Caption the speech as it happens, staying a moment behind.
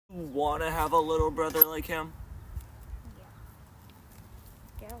Want to have a little brother like him? Yeah.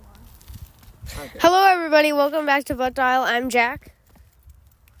 Get one. Okay. Hello, everybody. Welcome back to Butt Dial. I'm Jack.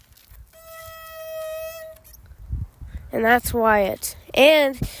 And that's Wyatt.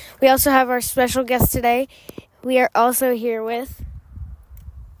 And we also have our special guest today. We are also here with...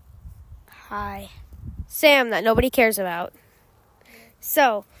 Hi. Sam, that nobody cares about.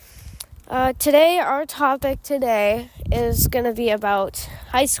 So, today, our topic today is going to be about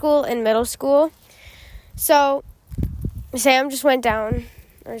high school and middle school. So, Sam just went down.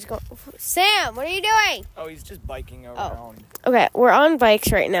 Sam, what are you doing? Oh, he's just biking around. Okay, we're on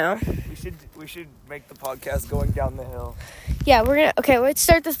bikes right now. We should make the podcast going down the hill. Yeah, let's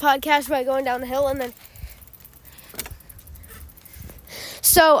start this podcast by going down the hill and then...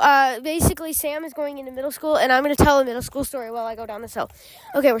 So, basically, Sam is going into middle school, and I'm going to tell a middle school story while I go down this hill.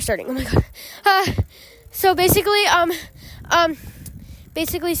 Okay, we're starting. Oh, my God. So, basically,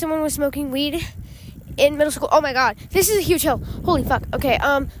 someone was smoking weed in middle school. Oh, my God. This is a huge hill. Holy fuck. Okay,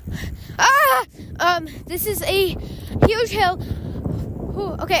 this is a huge hill.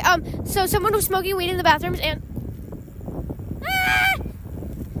 Ooh, okay, so someone was smoking weed in the bathrooms, and...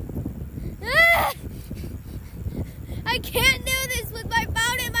 I can't do this with my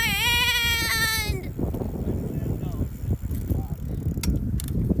phone in my hand.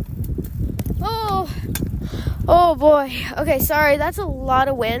 Oh boy. Okay, sorry. That's a lot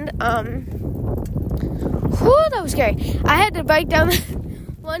of wind. That was scary. I had to bike down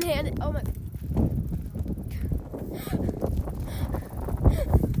one hand. Oh my.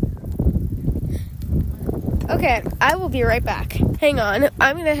 Okay, I will be right back. Hang on.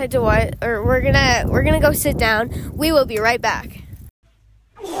 I'm gonna head to we're gonna go sit down. We will be right back.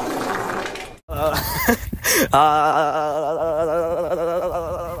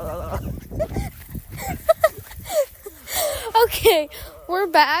 Okay, we're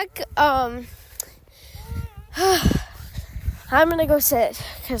back. I'm gonna go sit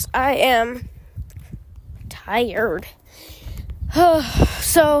because I am tired.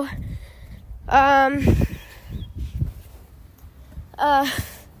 So, oh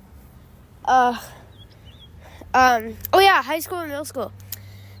yeah, high school and middle school.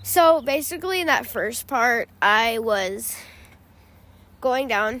 So basically in that first part, I was going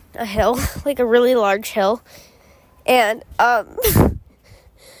down a hill, like a really large hill. And, I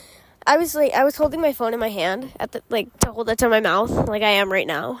was holding my phone in my hand to hold it to my mouth, like I am right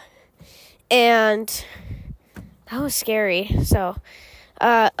now. And that was scary. So,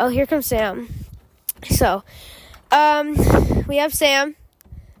 here comes Sam. So, we have Sam.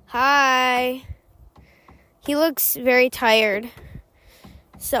 Hi. He looks very tired.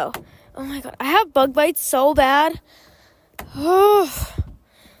 So, oh my God, I have bug bites so bad.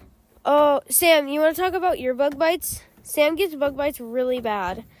 Oh, Sam, you want to talk about your bug bites? Sam gets bug bites really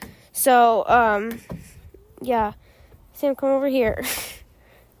bad. So, yeah. Sam, come over here.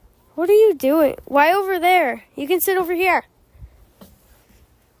 What are you doing? Why over there? You can sit over here.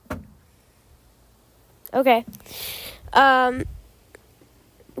 Okay.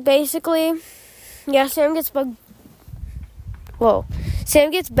 Basically, yeah, Sam gets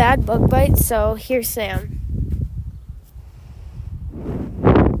bad bug bites, so here's Sam.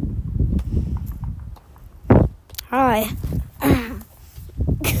 Hi.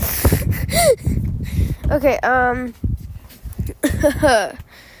 Okay,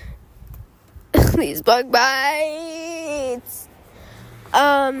 these bug bites.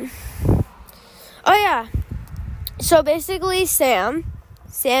 Oh yeah. So basically, Sammy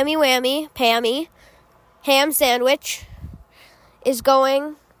Whammy, Pammy, Ham Sandwich is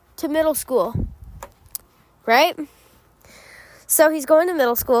going to middle school, right? So he's going to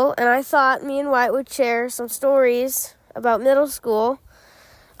middle school, and I thought me and Wyatt would share some stories about middle school.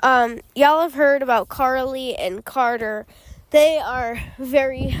 Y'all have heard about Carly and Carter. They are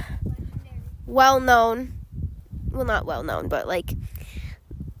very well-known. Well, not well-known, but like...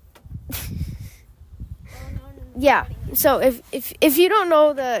 Yeah, so if you don't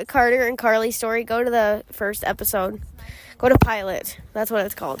know the Carter and Carly story, go to the first episode. Go to Pilot. That's what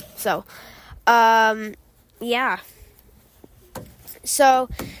it's called. So, yeah. So,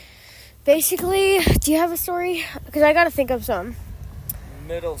 basically, do you have a story? Because I got to think of some.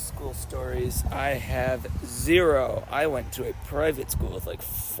 Middle school stories, I have 0. I went to a private school with like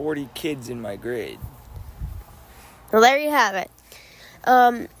 40 kids in my grade. Well, there you have it.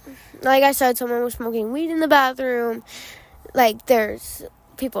 Like I said, someone was smoking weed in the bathroom. Like,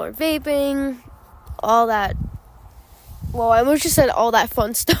 people are vaping, all that. Well, I almost just said all that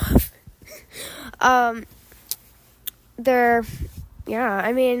fun stuff. Yeah,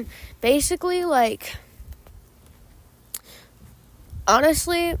 I mean, basically, like,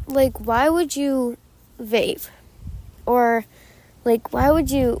 honestly, like, why would you vape? Or, like, why would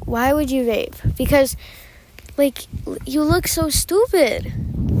you vape? Because, like, you look so stupid.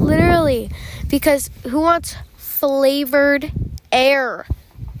 Literally. Because who wants flavored air?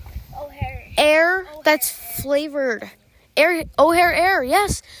 Air that's flavored. Air, O'Hare air,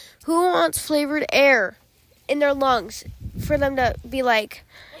 yes. Who wants flavored air in their lungs for them to be like,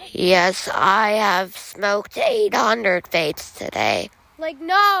 yes, I have smoked 800 vapes today. Like,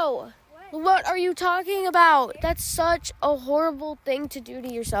 no. What are you talking about? That's such a horrible thing to do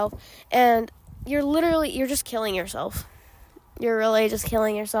to yourself. And you're just killing yourself. You're really just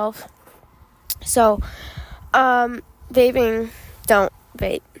killing yourself. So, vaping, don't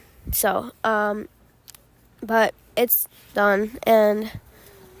vape. So, but it's done. And,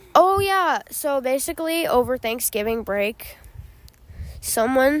 oh yeah, so basically over Thanksgiving break,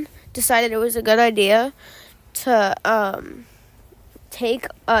 someone decided it was a good idea to, take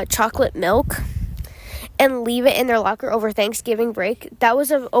chocolate milk and leave it in their locker over Thanksgiving break. That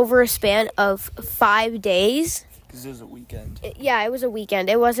was over a span of 5 days. Because it was a weekend. It was a weekend.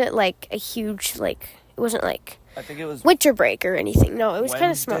 It wasn't like a huge, like, it wasn't like I think it was winter break or anything. No, it was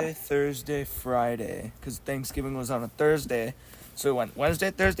kind of small. Wednesday, Thursday, Friday. Because Thanksgiving was on a Thursday. So it went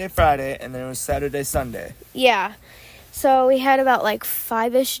Wednesday, Thursday, Friday, and then it was Saturday, Sunday. Yeah. So we had about like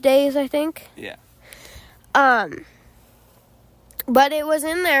 5-ish days, I think. Yeah. But it was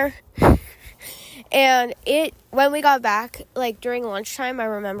in there. And when we got back, like during lunchtime, I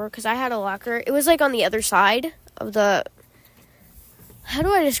remember, because I had a locker. It was like on the other side of the, how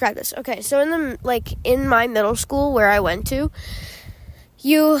do I describe this? Okay, so in my middle school where I went to,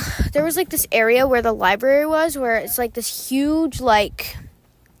 there was like this area where the library was, where it's like this huge like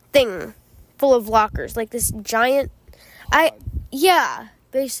thing full of lockers, like this giant,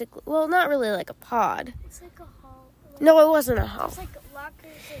 basically, well, not really like a pod. It's like a hall. No, it wasn't a hall. It's like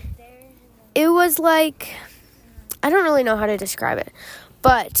lockers like there. It was like, I don't really know how to describe it,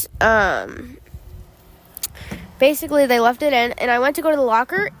 but basically they left it in, and I went to go to the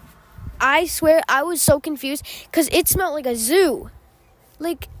locker. I swear I was so confused because it smelled like a zoo.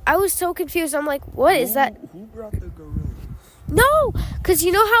 Like, I was so confused. I'm like, what is that? Who brought the gorillas? No, because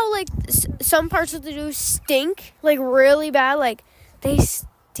you know how like some parts of the zoo stink, like really bad, like they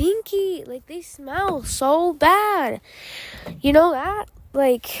stinky, like they smell so bad. You know that?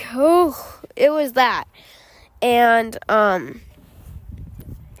 Like, oh, it was that. And,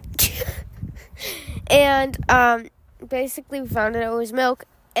 basically we found out it was milk,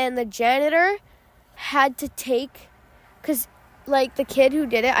 and the janitor had to take, because, like, the kid who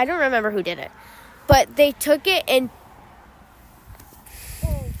did it, I don't remember who did it, but they took it and...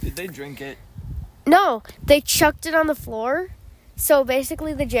 Did they drink it? No, they chucked it on the floor. So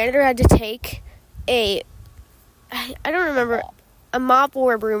basically the janitor had to take I don't remember, a mop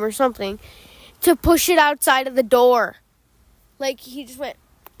or a broom or something, to push it outside of the door. Like, he just went,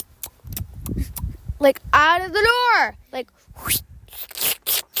 like, out of the door. Like,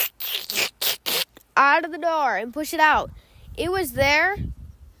 out of the door and push it out. It was there.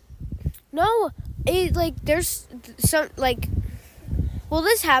 No, there's some, like, well,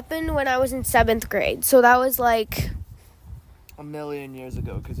 this happened when I was in 7th grade. So that was, like, a million years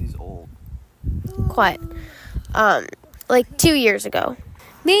ago, because he's old. Quiet. Like 2 years ago.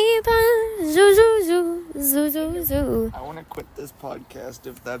 Me, zoo, zoo, zoo, zoo, zoo, zoo. I want to quit this podcast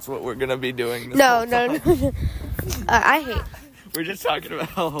if that's what we're going to be doing. No. I hate We're just talking about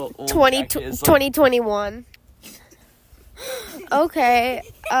how old 2021. Okay.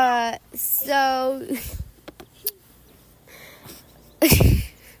 So...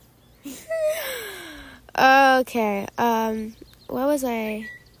 Okay. What was I...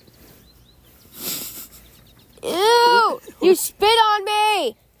 Ew! You spit on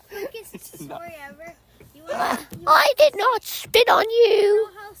me! Quickest story ever. I did not spit on You you!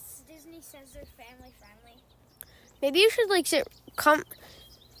 know how Disney says they're family friendly? Maybe you should, like,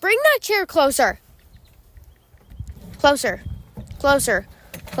 bring that chair closer. Closer.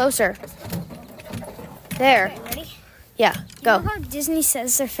 There. Okay, ready? Yeah, You go. know how Disney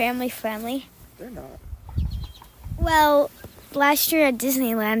says they're family friendly? They're not. Well, last year at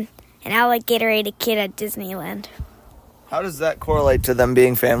Disneyland, an alligator ate a kid at Disneyland. How does that correlate to them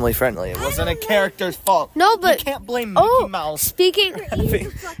being family friendly? It wasn't a character's fault. No, but... You can't blame Mickey Mouse. Speaking... Eat the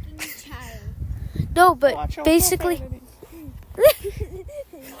fucking child. No, but Watch out, basically... profanity.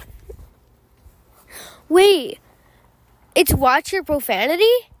 Wait. It's watch your profanity?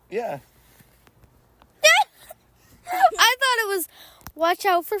 Yeah. I thought it was watch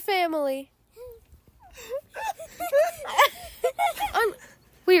out for family.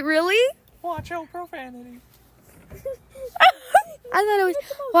 Wait, really? Watch out, profanity. I thought it was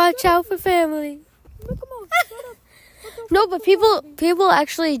watch out for family. No, but people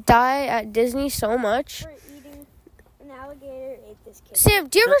actually die at Disney so much. For eating an alligator ate this kid. Sam,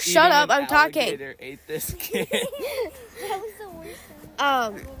 do you ever shut up? I'm talking. Alligator ate this kid. That was the worst thing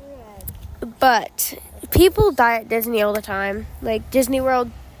Um, I've ever had. but people die at Disney all the time. Like Disney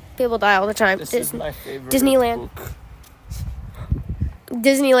World, people die all the time. This is my favorite Disneyland. book.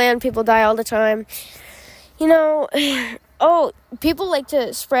 Disneyland, people die all the time. You know, oh, people like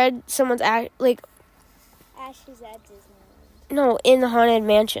to spread someone's like Ashes at Disneyland. no in the haunted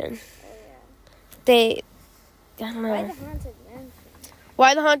mansion. Oh yeah. I don't Why know. the haunted mansion?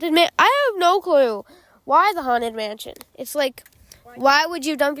 Why the haunted man? I have no clue. Why the haunted mansion? It's like, why would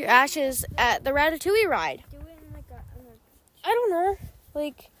you dump your ashes at the Ratatouille ride? Do it in like a. I don't know.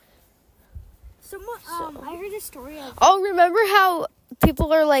 Like, Someone. I heard a story of. oh, remember how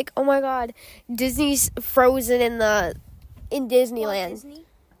people are like, oh my God, Disney's frozen in Disneyland. Disney.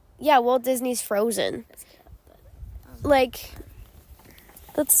 Yeah, Walt Disney's frozen. Like,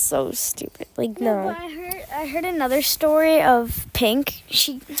 that's so stupid. Like, No, no. but I heard another story of Pink.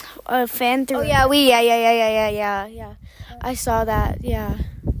 She a fan threw. Oh yeah, yeah. I saw that. Yeah,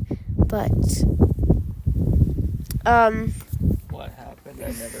 but What happened? I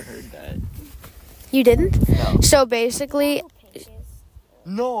never heard that. you didn't. No. So basically,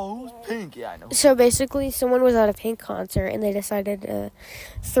 No, it was Pink. Yeah, I know. someone was at a Pink concert and they decided to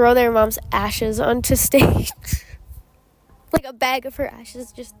throw their mom's ashes onto stage. Like a bag of her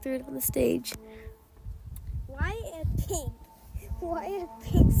ashes, just threw it on the stage. Why a Pink? Why a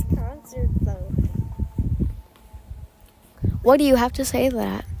Pink's concert though? What do you have to say to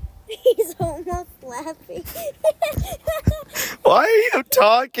that? He's almost laughing. Why are you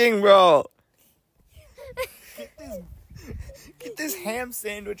talking, bro? Get this ham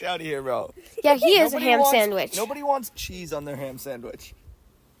sandwich out of here, bro. Yeah, he is Nobody a ham wants- sandwich. Nobody wants cheese on their ham sandwich.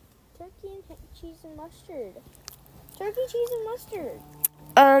 Turkey and cheese and mustard. Turkey, cheese, and mustard.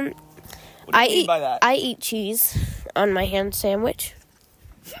 What do you mean by that? I eat cheese on my ham sandwich.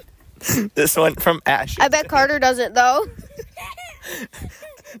 This went from ashes. I bet Carter doesn't though.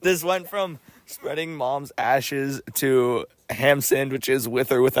 This went from spreading mom's ashes to ham sandwiches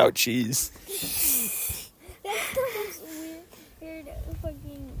with or without cheese. That's the most weird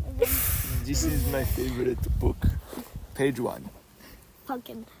fucking. This is my favorite book. Page 1.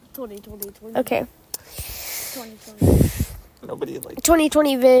 Fucking 2020. Okay. 2020. Nobody likes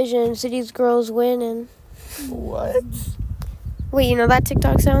 2020 vision, cities girls winning. what? Wait, you know that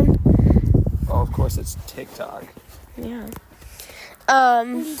TikTok sound? Oh, of course it's TikTok. Yeah.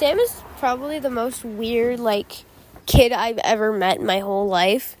 Sam is probably the most weird, like, kid I've ever met in my whole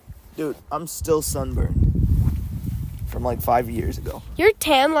life. Dude, I'm still sunburned. From like 5 years ago. Your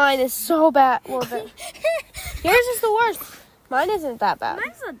tan line is so bad. Well, yours is the worst. Mine isn't that bad.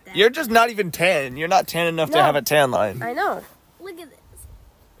 Mine's not that. You're just not even tan. You're not tan enough to No. have a tan line. I know. Look at this.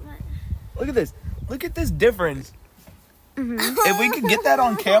 Look at this. Look at this difference. Mm-hmm. If we could get that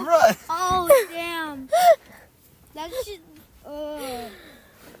on camera. Oh damn. That should.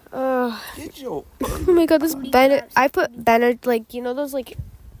 Get your... Oh my God, this I put Benadryl, like, you know those, like,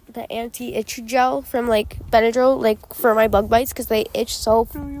 the anti-itch gel from, like, Benadryl, like, for my bug bites, because they itch so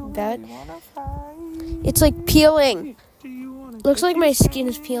bad. It's, like, peeling. Looks like my skin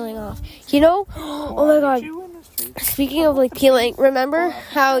is peeling off. You know? Oh my God. Speaking of, like, peeling, remember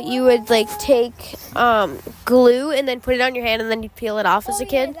how you would, like, take glue and then put it on your hand and then you'd peel it off as a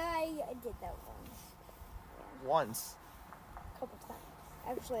kid? I did that Once. a couple times.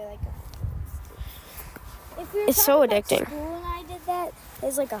 Actually, like. If we were It's so talking about addicting. School and I did that. It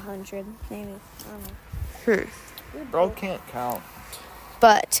was like 100, maybe. I don't know. Bro can't count.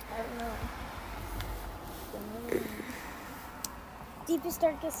 But I don't know. Deepest,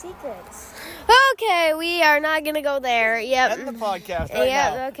 darkest secrets. okay, we are not gonna go there. Yep. End the podcast right Yeah,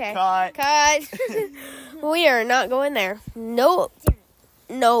 now. okay. Cut. Cut. We are not going there. Nope.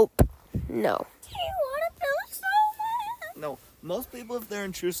 Nope. No. Do you want to build a snowman? No, most people, if they're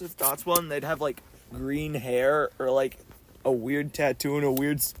intrusive thoughts one, they'd have like green hair or like a weird tattoo in a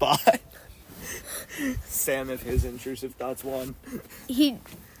weird spot. Sam, if his intrusive thoughts one, he'd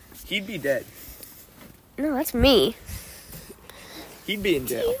be dead. No, that's me. He'd be in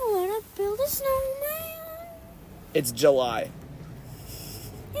Do jail. you want to build a snowman? It's July.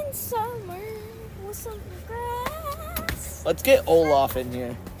 In summer with some grass. Let's get Olaf in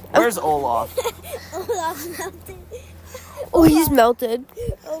here. Where's Olaf? Olaf melted. Oh, he's melted.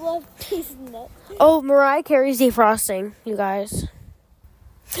 Olaf is nuts. Oh, Mariah Carey's defrosting, you guys.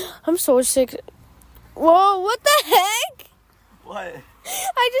 I'm so sick. Whoa, what the heck? What?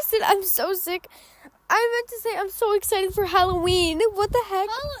 I just said I'm so sick. I meant to say I'm so excited for Halloween. What the heck?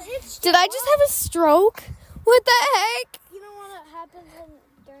 Did I just have a stroke? What the heck? You know what happens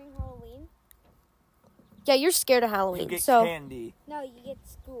during Halloween? Yeah, you're scared of You Halloween. get So candy. No, you get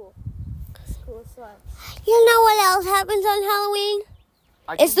school. School sluts. you know what else happens on Halloween?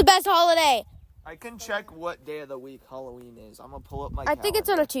 It's the best holiday. I can check what day of the week Halloween is. I'm gonna pull up my I think it's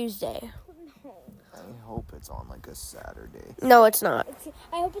on a Tuesday. I hope it's on like a Saturday. No, it's not.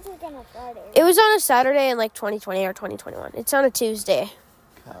 I hope it's like on a Friday. It was on a Saturday in like 2020 or 2021. It's on a Tuesday.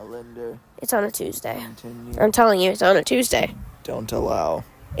 Calendar. It's on a Tuesday. Continue. I'm telling you, it's on a Tuesday. Don't allow.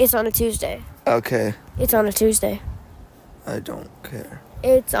 It's on a Tuesday. Okay. It's on a Tuesday. I don't care.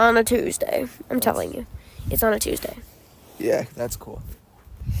 It's on a Tuesday. I'm telling you. It's on a Tuesday. Yeah, that's cool.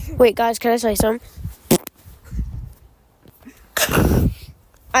 Wait, guys, can I say something?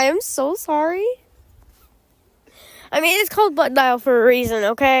 I am so sorry. I mean, it's called butt dial for a reason,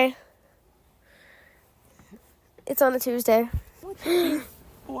 okay? It's on a Tuesday.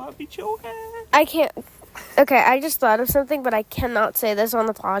 Wappy choker. I can't. Okay, I just thought of something, but I cannot say this on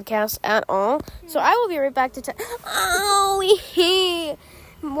the podcast at all. So I will be right back to Oh,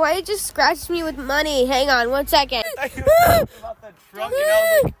 why it just scratched me with money? Hang on 1 second. I was talking about the trunk and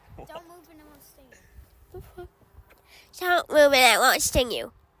I was like, Don't move and it won't sting you. Don't move and I won't sting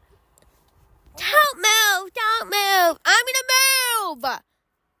you. Don't move. Don't move. I'm going to move.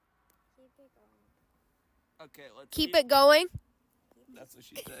 okay, let's Keep it going. That's what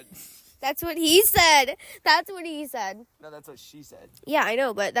she said. That's what he said. That's what he said. No, that's what she said. Yeah, I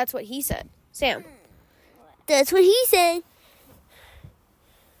know, but that's what he said. Sam. That's what he said.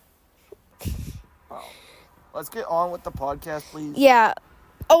 Wow. Let's get on with the podcast, please. Yeah.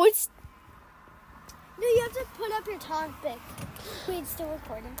 Oh, it's... No, you have to put up your topic. Wait, it's still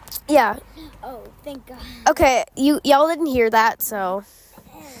recording. Yeah. Oh, thank God. Okay, y'all didn't hear that, so...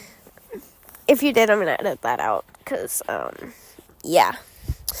 If you did, I'm going to edit that out. Because, yeah.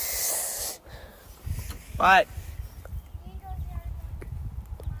 But.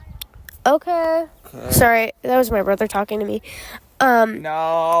 Okay. Sorry, that was my brother talking to me.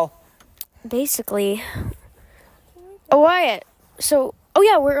 No. Basically... Oh, Wyatt. So, oh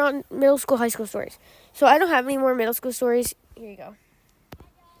yeah, we're on middle school, high school stories. So I don't have any more middle school stories. Here you go.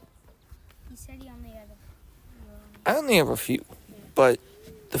 He said he only had I only have a few, but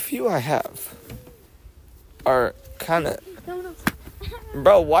the few I have are kind of.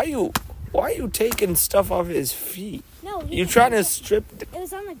 Bro, why you taking stuff off his feet? No, You trying to strip? it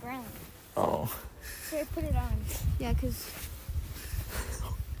was on the ground. Oh. So I put it on. Yeah, because...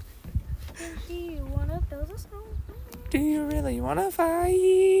 Do you want to build a snow? Do you really want to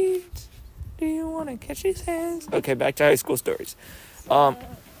fight? Do you want to catch his hands? Okay, back to high school stories. Okay.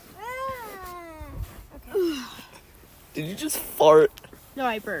 Did you just fart? No,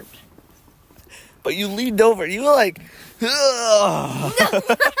 I burped. But you leaned over. You were like, ugh. That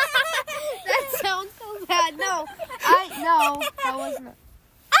sounds so bad. No, that wasn't.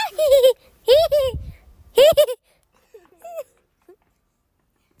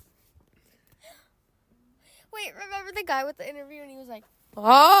 Wait, remember the guy with the interview and he was like,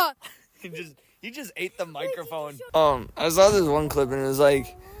 "Ah!" He just ate the microphone. I saw this one clip and it was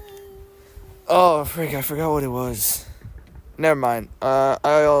like, oh, frick, I forgot what it was. Never mind.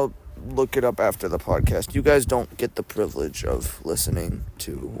 I'll look it up after the podcast. You guys don't get the privilege of listening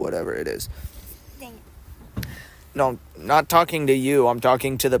to whatever it is. Dang it. No, not talking to you. I'm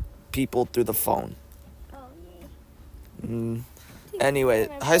talking to the people through the phone. Oh, yeah. Anyway,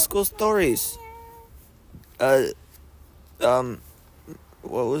 high school stories. What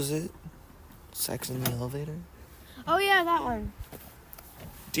was it? Sex in the elevator? Oh yeah, that one.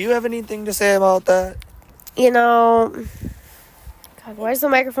 Do you have anything to say about that? You know, God, why is the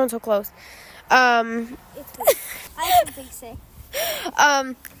microphone so close? It's good. I can fix it.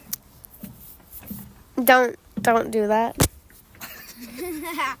 Don't do that.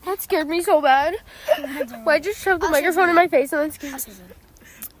 That scared me so bad. Why just shove the microphone in my face and then scared me?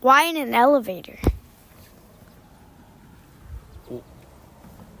 Why in an elevator?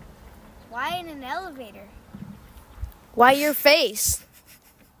 Why in an elevator? Why your face?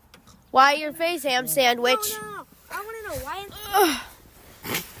 Why your face, ham sandwich? No. I want to know why.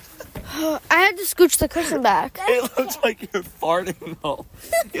 I had to scooch the cushion back. It looks like you're farting though.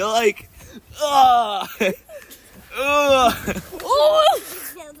 You're like, ugh. Ugh.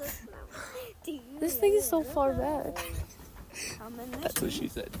 This thing is so far back. That's what she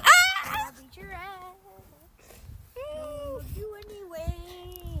said.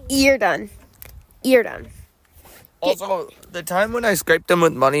 You're done. You're done. Also, the time when I scraped him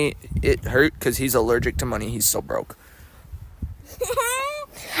with money, it hurt because he's allergic to money. He's so broke.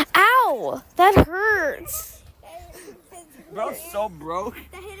 Ow! Ow! That hurts. Bro's so broke.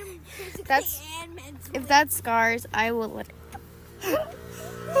 That hit him physically That's- and mentally. If that's scars, I will let Do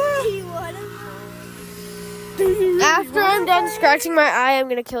you want to? After I'm done scratching my eye, I'm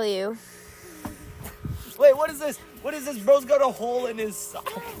gonna kill you. Wait, what is this? What is this? Bro's got a hole in his sock.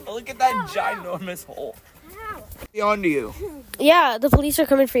 Look at that ginormous hole. On to you. Yeah, the police are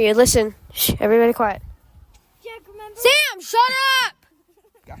coming for you. Listen. Shh, everybody quiet. Jack, remember? Sam, shut up!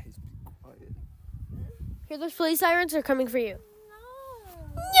 Guys, be quiet. Hear those police sirens are coming for you.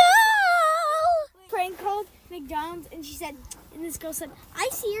 No. Prank called McDonald's, and she said, and this girl said, "I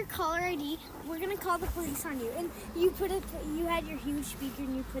see your caller ID. We're gonna call the police on you." And you had your huge speaker,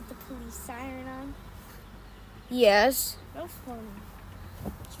 and you put the police siren on. Yes. That was funny.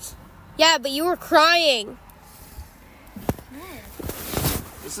 Yeah, but you were crying.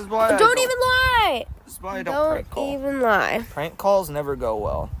 This is why Don't even lie. This is why I don't Don't prank call. even lie. Prank calls never go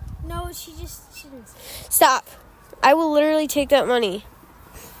well. No, she didn't say it. Stop. I will literally take that money.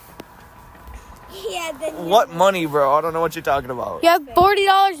 Yeah, then What money, bro? I don't know what you're talking about. You have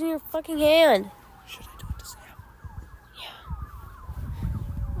 $40 in your fucking hand. Should I do it to Sam?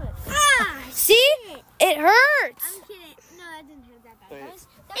 Ah! See? It hurts. I'm kidding. No, that didn't hurt that bad. Wait.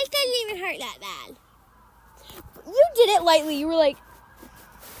 It didn't even hurt that bad. You did it lightly. You were like,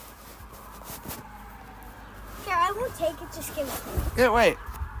 Here, I won't take it. Just give it. Yeah, wait.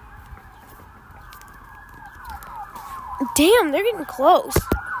 damn, they're getting close.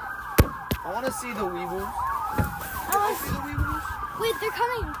 I want to see the weebles. Oh, See the weebles? wait, they're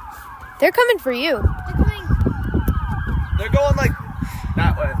coming. They're coming for you. They're coming. They're going like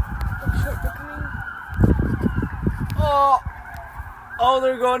that way. Oh, shit, they're coming. Oh,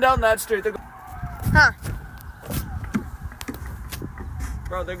 they're going down that street. Huh.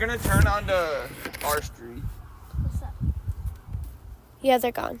 Bro, they're gonna turn onto our street. What's up? Yeah,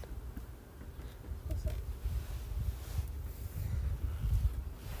 they're gone.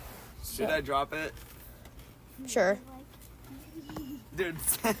 Should I drop it? Sure. Dude,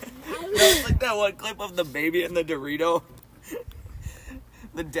 no, it's like that one clip of the baby and the Dorito.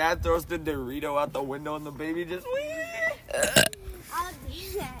 The dad throws the Dorito out the window and the baby just... I'll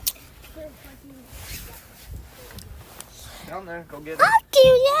do that. Down there, go get it. I'll do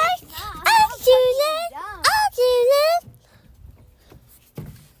that. I'll do that. I'll do that.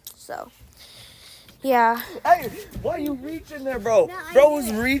 So, yeah. Hey, why are you reaching there, bro? No, I Bro did was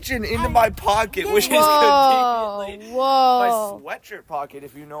it. reaching into my pocket, which is Whoa. conveniently Whoa. my sweatshirt pocket,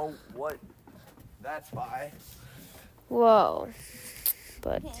 if you know what that's by. Whoa.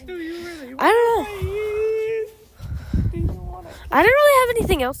 But Do you really I don't know. I don't really have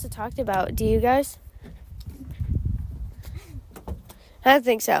anything else to talk about. Do you guys? I don't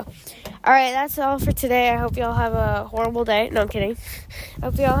think so. All right, that's all for today. I hope y'all have a horrible day. No, I'm kidding. I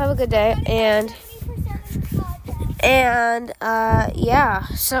hope y'all have a good day. And yeah,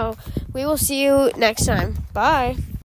 so we will see you next time. Bye.